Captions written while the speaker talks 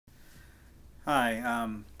Hi,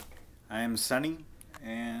 I am Sunny,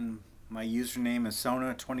 and my username is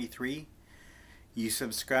Sono23. You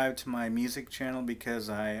subscribe to my music channel because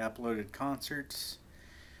I uploaded concerts.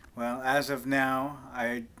 Well, as of now,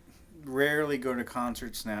 I rarely go to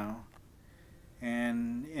concerts now,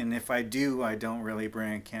 and if I do, I don't really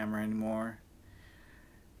bring a camera anymore.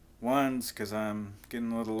 One's because I'm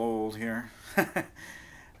getting a little old here.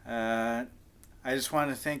 I just want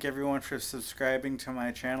to thank everyone for subscribing to my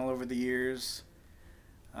channel over the years.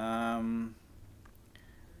 Um,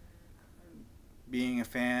 Being a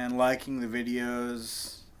fan, liking the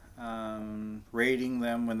videos, rating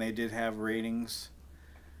them when they did have ratings.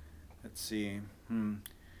 Let's see.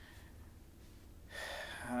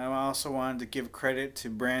 I also wanted to give credit to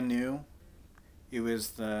Brand New. It was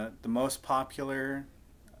the most popular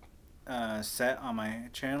set on my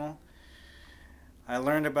channel. I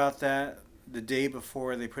learned about that the day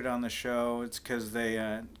before they put on the show. It's because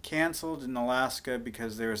they canceled in Alaska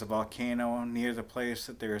because there was a volcano near the place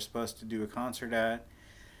that they were supposed to do a concert at.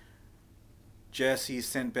 Jesse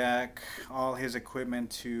sent back all his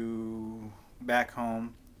equipment to back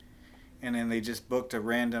home, and then they just booked a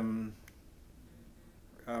random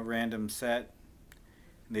set.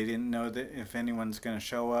 They didn't know that if anyone's going to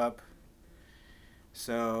show up.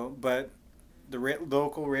 So, but the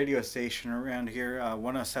local radio station around here,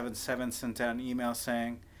 1077, sent out an email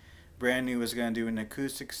saying Brand New was going to do an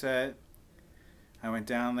acoustic set. I went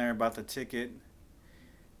down there, bought the ticket.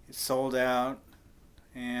 It sold out,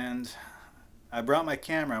 and I brought my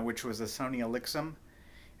camera, which was a Sony Alixum.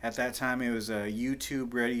 At that time, it was a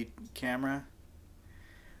YouTube ready camera.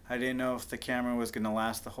 I didn't know if the camera was going to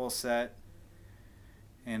last the whole set,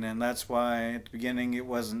 and then that's why at the beginning it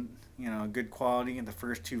wasn't, good quality in the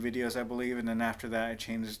first two videos, I believe, and then after that I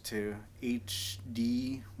changed it to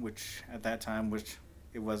HD, which at that time,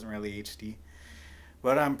 it wasn't really HD.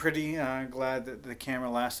 But I'm pretty glad that the camera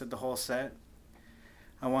lasted the whole set.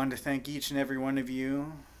 I wanted to thank each and every one of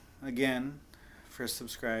you again for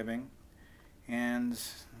subscribing, and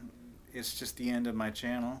it's just the end of my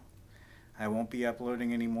channel. I won't be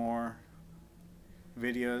uploading any more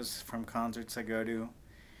videos from concerts I go to.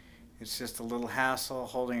 It's just a little hassle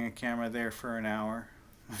holding a camera there for an hour,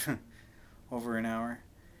 over an hour.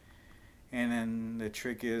 And then the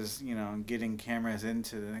trick is, getting cameras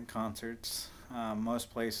into the concerts. Most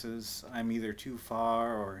places I'm either too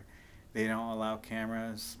far or they don't allow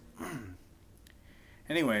cameras.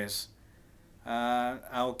 Anyways,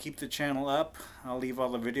 I'll keep the channel up. I'll leave all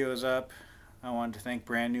the videos up. I wanted to thank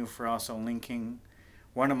Brand New for also linking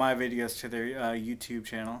one of my videos to their YouTube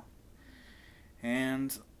channel.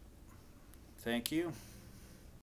 And thank you.